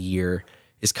 That Year,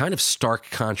 is kind of stark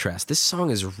contrast. This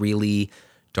song is really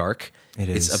dark. It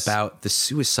is. It's about the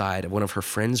suicide of one of her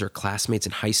friends or classmates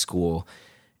in high school.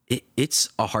 It's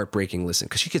a heartbreaking listen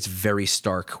because she gets very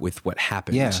stark with what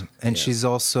happened. Yeah, and it's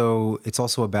also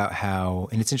about how,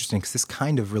 and it's interesting because this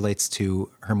kind of relates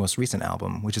to her most recent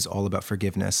album, which is all about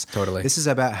forgiveness. Totally. This is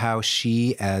about how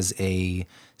she, as a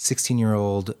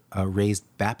 16-year-old raised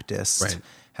Baptist, Right.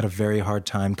 had a very hard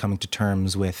time coming to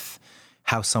terms with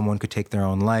how someone could take their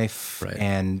own life. Right.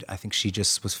 And I think she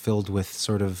just was filled with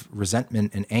sort of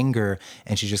resentment and anger,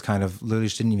 and she just kind of literally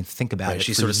just didn't even think about it.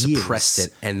 She for sort of years. suppressed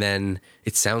it. And then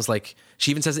it sounds like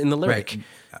she even says it in the lyric.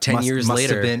 Right. 10 years must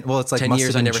later. have been, well, it's like 10 must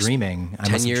years have been I never dreaming. I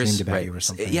 10 must have years dreamed about right. you or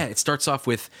something. Yeah, it starts off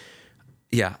with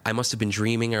Yeah, I must have been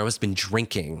dreaming, or I must have been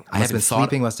drinking. I Must have been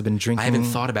sleeping, must have been drinking. I haven't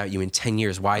thought about you in 10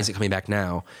 years. Why is it coming back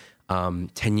now?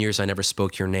 10 years I never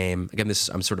spoke your name. Again,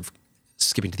 I'm sort of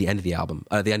skipping to the end of the album,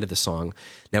 the end of the song.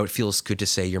 Now it feels good to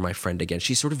say you're my friend again.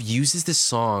 She sort of uses this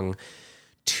song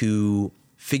to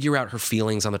figure out her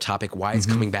feelings on the topic, why it's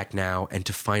coming back now, and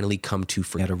to finally come to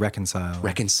to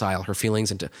reconcile her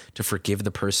feelings and to forgive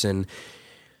the person.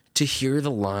 To hear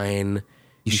the line,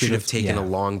 you should have taken a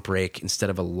long break instead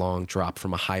of a long drop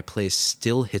from a high place,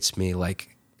 still hits me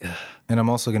like... And I'm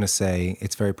also going to say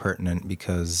it's very pertinent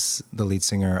because the lead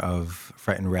singer of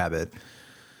Frightened Rabbit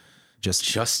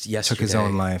just yesterday took his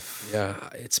own life. Yeah,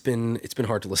 it's been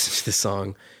hard to listen to this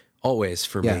song, always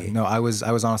for me. No, I was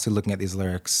honestly looking at these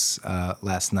lyrics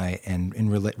last night,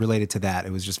 and related to that,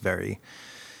 it was just very,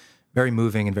 very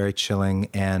moving and very chilling.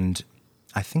 And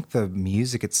I think the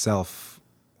music itself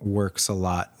works a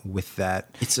lot with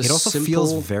that. It also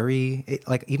feels very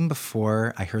like, even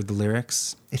before I heard the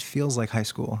lyrics, it feels like high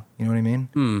school. You know what I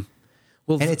mean?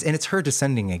 Well, and it's her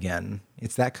descending again.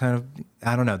 It's that kind of,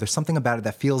 I don't know. There's something about it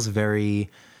that feels very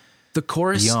the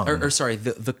chorus young. Or sorry,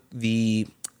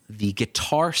 the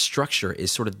guitar structure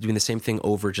is sort of doing the same thing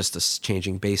over just a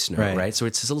changing bass note, right? So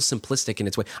it's a little simplistic in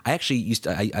its way. I actually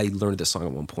I learned this song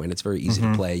at one point. It's very easy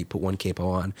to play. You put one capo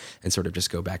on and sort of just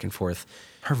go back and forth.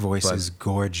 Her voice is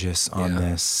gorgeous on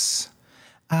this.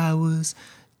 I was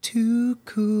too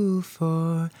cool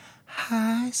for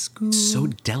high school. So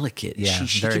delicate. Yeah,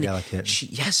 very delicate.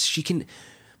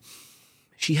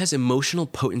 She has emotional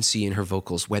potency in her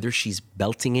vocals, whether she's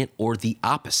belting it or the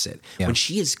opposite. Yeah. When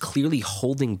she is clearly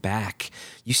holding back,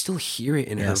 you still hear it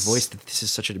in her voice that this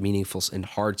is such a meaningful and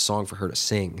hard song for her to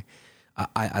sing.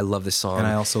 I love this song. And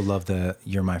I also love the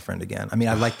 "You're My Friend Again." I mean,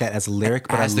 I like that as a lyric,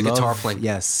 but as I the love, guitar playing.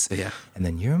 Yes. Yeah. And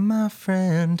then "You're My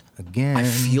Friend Again." I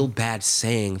feel bad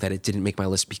saying that it didn't make my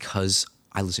list because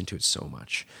I listened to it so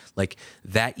much. Like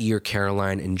that year,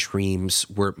 Caroline and Dreams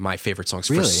were my favorite songs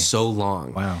for so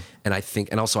long. Wow. And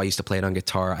and also I used to play it on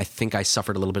guitar. I think I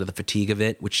suffered a little bit of the fatigue of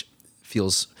it, which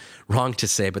feels wrong to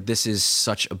say, but this is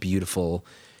such a beautiful,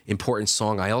 important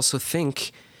song. I also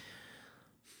think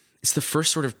it's the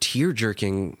first sort of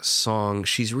tear-jerking song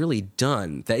she's really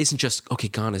done. That isn't just, okay,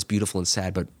 Gone is beautiful and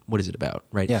sad, but what is it about,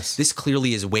 right? Yes. This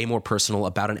clearly is way more personal,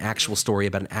 about an actual story,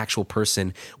 about an actual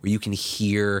person, where you can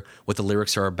hear what the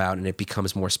lyrics are about, and it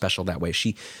becomes more special that way.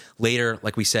 She later,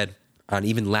 like we said, on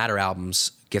even latter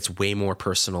albums, gets way more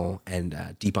personal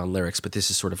and deep on lyrics, but this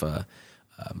is sort of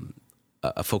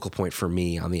a focal point for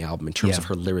me on the album in terms of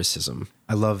her lyricism.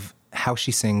 I love how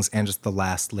she sings, and just the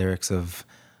last lyrics of,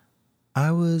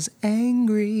 I was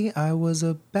angry, I was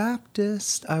a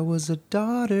Baptist, I was a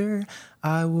daughter,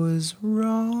 I was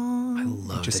wrong. I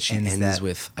love that she ends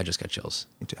with, I just got chills.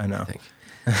 I know. I think.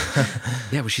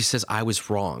 Yeah, but she says, I was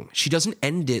wrong. She doesn't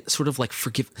end it sort of like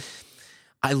forgive.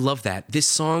 I love that. This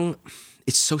song,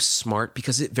 it's so smart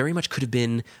because it very much could have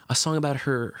been a song about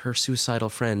her suicidal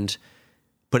friend,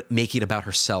 but make it about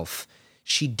herself.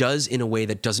 She does in a way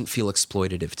that doesn't feel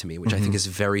exploitative to me, which I think is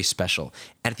very special.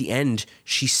 At the end,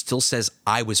 she still says,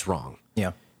 I was wrong.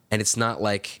 Yeah. And it's not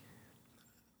like,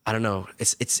 I don't know.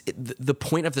 The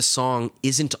point of the song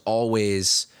isn't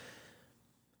always,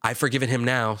 I've forgiven him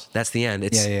now. That's the end.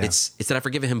 It's that I've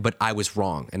forgiven him, but I was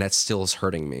wrong. And that still is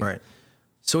hurting me. Right.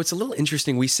 So it's a little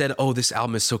interesting. We said, oh, this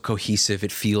album is so cohesive.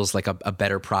 It feels like a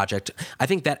better project. I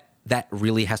think that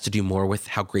really has to do more with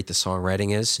how great the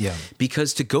songwriting is. Yeah.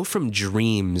 Because to go from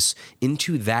Dreams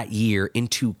into that year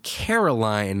into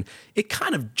Caroline, it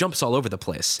kind of jumps all over the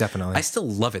place. Definitely. I still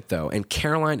love it though. And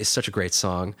Caroline is such a great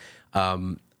song.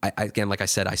 Again, like I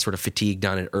said, I sort of fatigued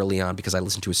on it early on because I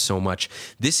listened to it so much.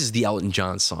 This is the Elton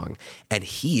John song, and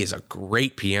he is a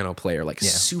great piano player,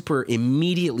 super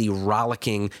immediately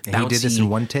rollicking, and bouncy. He did this in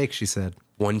one take, she said.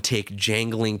 One take,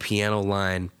 jangling piano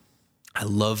line. I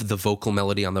love the vocal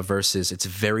melody on the verses. It's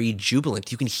very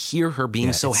jubilant. You can hear her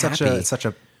being so happy. It's such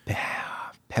a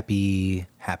peppy,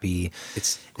 happy.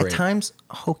 It's great. At times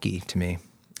hokey to me.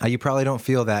 You probably don't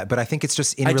feel that, but I think it's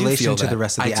just in relation to the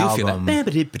rest of the album.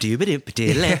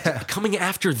 Coming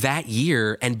after that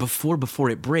year and before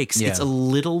it breaks, it's a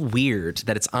little weird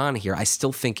that it's on here. I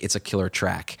still think it's a killer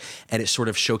track, and it sort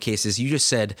of showcases. You just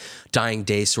said "Dying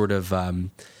Day" sort of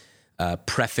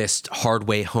prefaced "Hard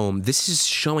Way Home." This is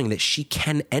showing that she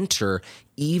can enter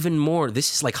even more.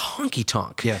 This is like honky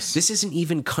tonk. Yes, this isn't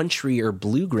even country or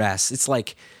bluegrass. It's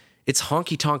like. It's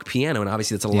honky tonk piano, and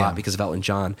obviously that's a lot because of Elton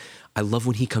John. I love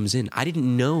when he comes in. I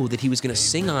didn't know that he was going to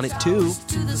sing on it too.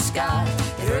 To the sky,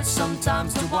 it hurts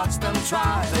sometimes to watch them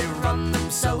try. They run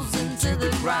themselves into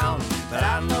the ground, but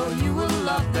I know you will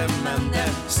love them and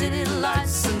their city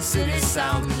lights and city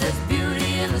sounds. There's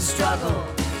beauty in the struggle,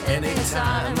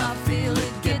 Anytime I feel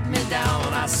it get me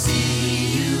down, I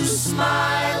see you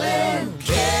smiling,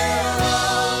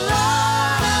 Caroline.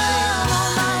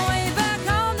 On my way back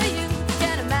home to you,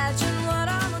 can't imagine what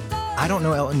I'm going. I don't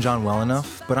know Elton John well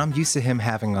enough, but I'm used to him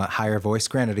having a higher voice.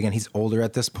 Granted, again, he's older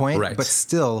at this point, Right. but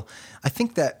still, I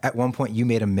think that at one point you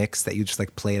made a mix that you just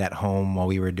like played at home while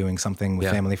we were doing something with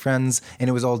Yeah. family friends, and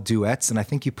it was all duets, and I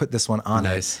think you put this one on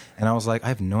Nice. it, and I was like, I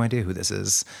have no idea who this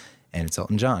is, and it's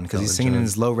Elton John, because he's Elton singing in John.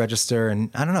 his low register, and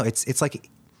I don't know, it's like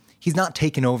he's not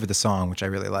taking over the song, which I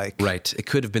really like. Right. It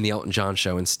could have been the Elton John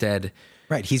show instead.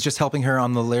 Right, he's just helping her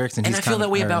on the lyrics, and And he's I feel kinda-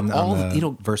 that way or about on all,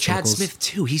 the verse Chad vocals. Smith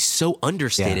too. He's so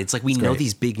understated. Yeah, it's like we it's know great.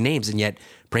 these big names, and yet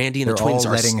Brandy and the They're Twins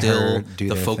all are letting still her do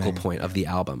the their focal thing. point of the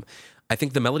album. I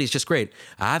think the melody is just great.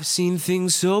 I've seen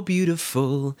things so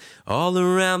beautiful all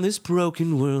around this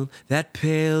broken world that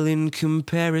pale in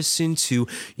comparison to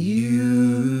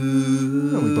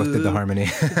you. We both did the harmony.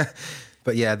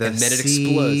 But yeah, the And then it see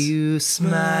explodes. you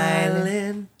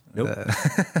smiling. Nope.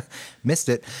 Missed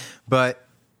it. But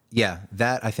yeah,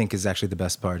 that I think is actually the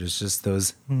best part. It's just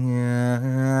those. But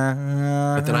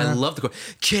then I love the chord.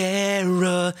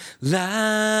 Caroline.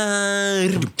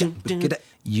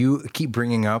 You keep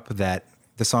bringing up that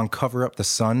the song Cover Up the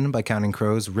Sun by Counting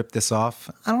Crows, Rip This Off.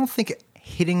 I don't think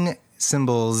hitting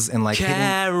cymbals and like hitting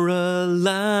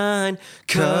Caroline,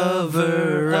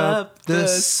 cover up the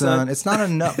sun. It's not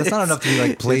enough. It's not enough to be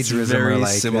like plagiarism It's very or like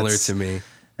similar that's- to me.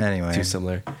 Anyway, Too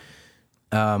similar.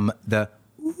 the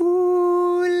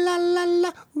ooh la la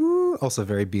la ooh, also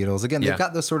very Beatles. Again, Yeah. they've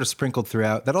got those sort of sprinkled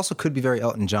throughout. That also could be very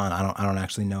Elton John. I don't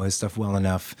actually know his stuff well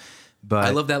enough, but I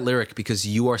love that lyric because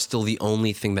you are still the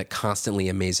only thing that constantly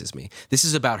amazes me. This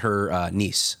is about her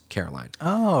niece, Caroline.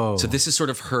 Oh, So this is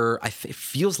sort of her, it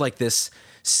feels like this,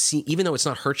 even though it's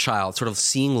not her child, sort of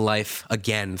seeing life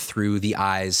again through the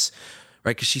eyes,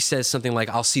 right? Because she says something like,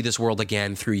 I'll see this world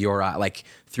again through your eye, like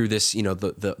through this,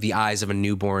 the eyes of a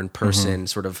newborn person,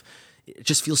 sort of, it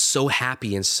just feels so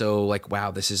happy and so like, wow,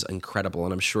 this is incredible.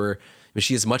 And I'm sure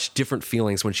she has much different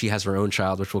feelings when she has her own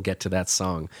child, which we'll get to that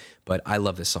song. But I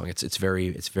love this song. It's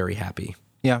very happy.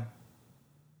 yeah.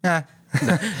 Yeah.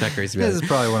 Not crazy about This is it.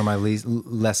 probably one of my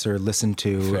lesser listened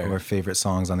to Fair. or favorite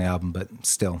songs on the album, but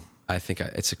still. I think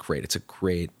it's a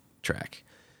great track.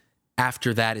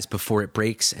 After that is Before It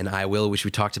Breaks and I Will, which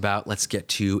we talked about. Let's get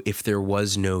to If There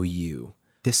Was No You.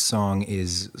 This song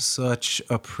is such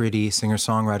a pretty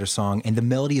singer-songwriter song, and the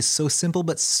melody is so simple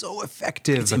but so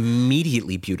effective. It's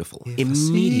immediately beautiful. I see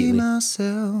Immediately.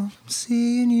 myself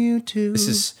seeing you too.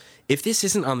 If this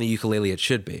isn't on the ukulele, it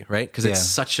should be, right? Because it's Yeah.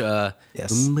 such a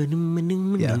Yes.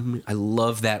 I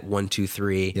love that 1, 2,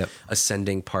 3 Yep.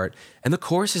 ascending part, and the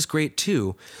chorus is great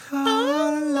too.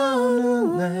 All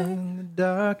alone, the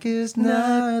darkest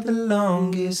night, the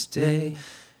longest day.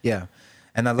 Yeah,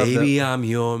 and I love Baby, I'm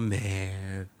your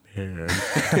man.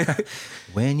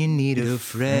 when you need a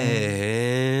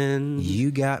Friend.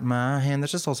 you got my hand.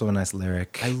 That's just also a nice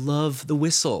lyric. I love the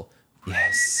whistle.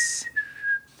 Yes.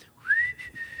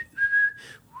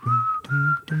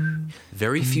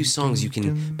 Very few songs you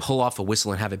can pull off a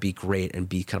whistle and have it be great and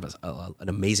be kind of an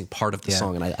amazing part of the Yeah.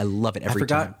 song, and I love it I every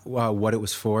time. forgot what it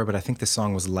was for, but I think the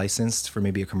song was licensed for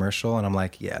maybe a commercial, and I'm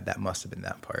like, yeah, that must have been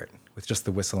that part with just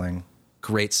the whistling.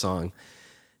 Great song.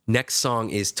 Next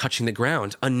song is Touching the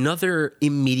Ground, another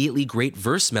immediately great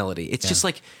verse melody. It's just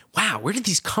like, wow, where did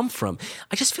these come from?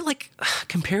 I just feel like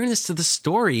comparing this to the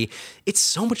story, it's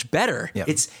so much better. Yeah,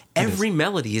 Every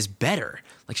melody is better.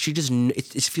 Like she just,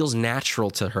 it feels natural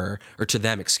to her, or to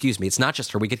them, excuse me. It's not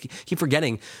just her. We keep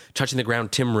forgetting Touching the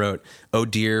Ground, Tim wrote, Oh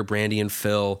Dear, Brandy and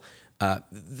Phil.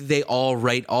 They all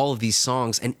write all of these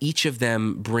songs, and each of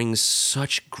them brings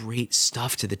such great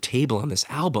stuff to the table on this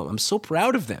album. I'm so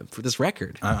proud of them for this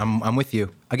record. I'm with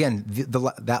you. Again,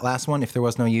 that last one, If There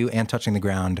Was No You and Touching the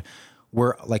Ground,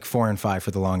 were like 4 and 5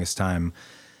 for the longest time.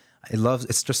 It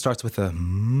just starts with a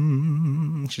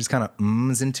she just kind of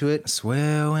ums into it.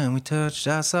 Swear when we touched,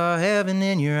 I saw heaven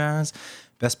in your eyes.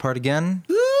 Best part again.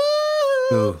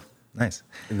 Ooh, nice.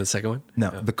 In the second one?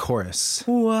 No, the chorus.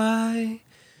 Why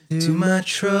Do my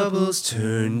troubles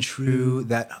turn true?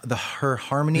 Her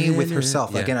harmony with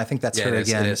herself. Yeah. Again, I think that's Yeah, her it is,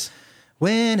 again. it is.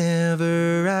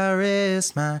 Whenever I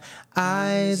rest my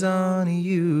eyes on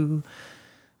you.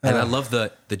 And I love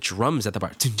the drums at the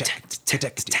bar.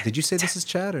 Did you say this is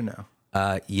Chad or no?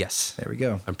 Yes. There we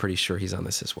go. I'm pretty sure he's on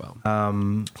this as well.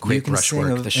 You Great can sing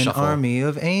brushwork, of the an shuffle. army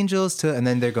of angels to, and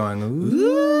then they're going,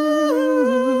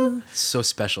 ooh. So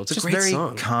special. It's Just a great very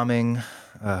song. calming.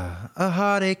 A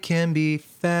heartache can be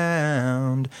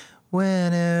found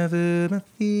whenever my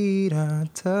feet are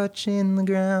touching the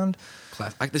ground.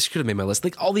 This could have made my list.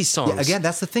 Like all these songs. Yeah, again,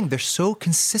 that's the thing. They're so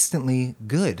consistently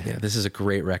good. Yeah, this is a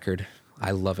great record.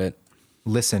 I love it.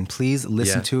 Listen, please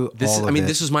listen to all of it.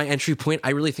 This was my entry point.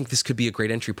 I really think this could be a great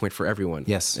entry point for everyone.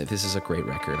 Yes. This is a great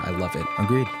record. I love it.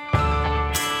 Agreed.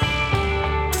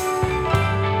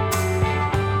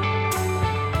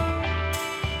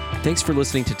 Thanks for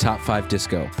listening to Top 5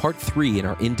 Disco, Part 3 in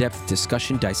our in-depth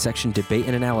discussion, dissection, debate,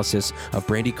 and analysis of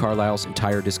Brandi Carlile's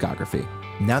entire discography.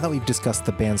 Now that we've discussed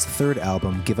the band's third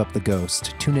album, Give Up the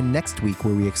Ghost, tune in next week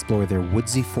where we explore their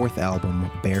woodsy fourth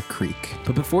album, Bear Creek.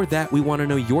 But before that, we want to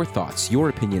know your thoughts, your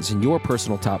opinions, and your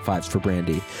personal top 5s for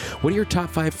Brandi. What are your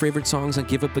top 5 favorite songs on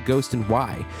Give Up the Ghost and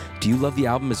why? Do you love the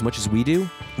album as much as we do?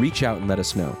 Reach out and let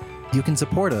us know. You can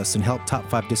support us and help Top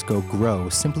 5 Disco grow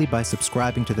simply by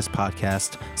subscribing to this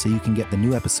podcast so you can get the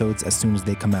new episodes as soon as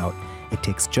they come out. It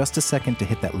takes just a second to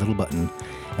hit that little button.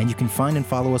 And you can find and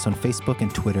follow us on Facebook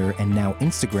and Twitter and now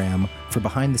Instagram for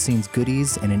behind-the-scenes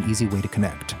goodies and an easy way to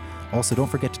connect. Also,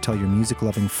 don't forget to tell your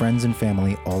music-loving friends and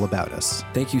family all about us.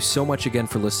 Thank you so much again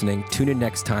for listening. Tune in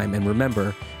next time, and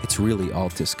remember, it's really all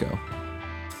disco.